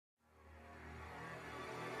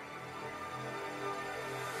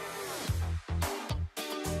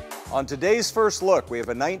On today's first look, we have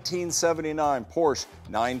a 1979 Porsche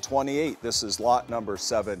 928. This is lot number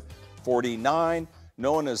 749,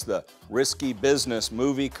 known as the Risky Business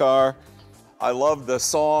movie car. I love the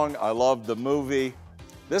song, I love the movie.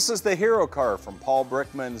 This is the hero car from Paul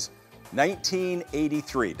Brickman's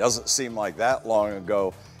 1983. Doesn't seem like that long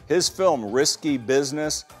ago. His film, Risky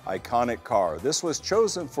Business, iconic car. This was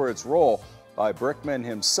chosen for its role by Brickman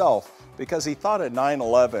himself because he thought a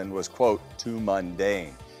 911 was, quote, too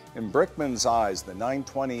mundane. In Brickman's eyes, the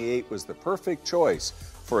 928 was the perfect choice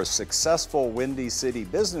for a successful Windy City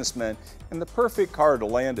businessman and the perfect car to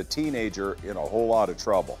land a teenager in a whole lot of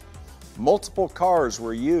trouble. Multiple cars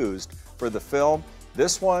were used for the film.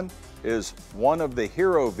 This one is one of the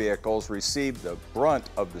hero vehicles received the brunt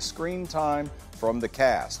of the screen time from the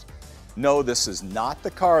cast. No, this is not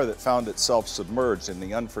the car that found itself submerged in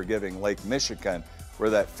the unforgiving Lake Michigan, where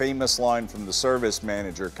that famous line from the service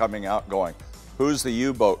manager coming out going, "Who's the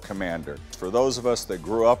U-boat commander?" For those of us that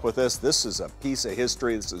grew up with this is a piece of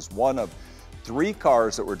history. This is one of 3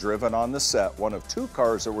 cars that were driven on the set, one of 2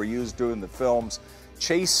 cars that were used during the film's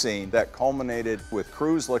chase scene that culminated with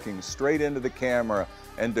Cruise looking straight into the camera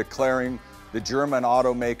and declaring the German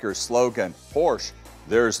automaker's slogan, "Porsche,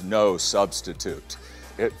 there's no substitute."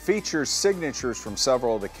 It features signatures from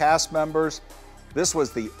several of the cast members. This was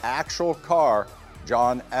the actual car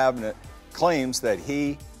John Avnet claims that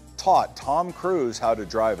he taught Tom Cruise how to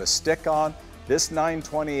drive a stick-on. This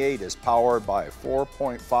 928 is powered by a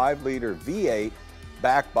 4.5-liter V8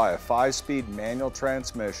 backed by a 5-speed manual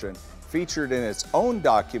transmission, featured in its own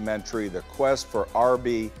documentary, The Quest for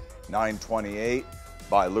RB 928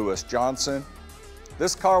 by Louis Johnson.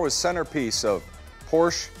 This car was centerpiece of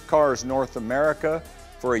Porsche Cars North America.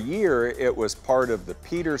 For a year, it was part of the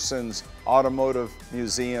Peterson's Automotive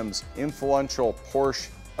Museum's influential Porsche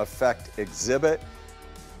Effect exhibit.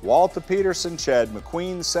 Walter Peterson, Chad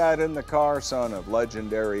McQueen sat in the car, son of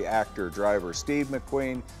legendary actor-driver Steve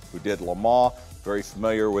McQueen, who did Le Mans, very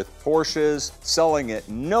familiar with Porsches, selling it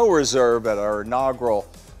no reserve at our inaugural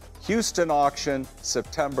Houston auction,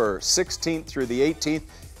 September 16th through the 18th.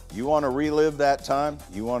 You want to relive that time?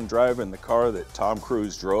 You want to drive in the car that Tom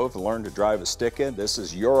Cruise drove and learn to drive a stick in? This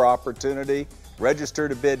is your opportunity. Register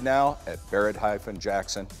to bid now at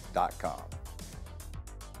Barrett-jackson.com.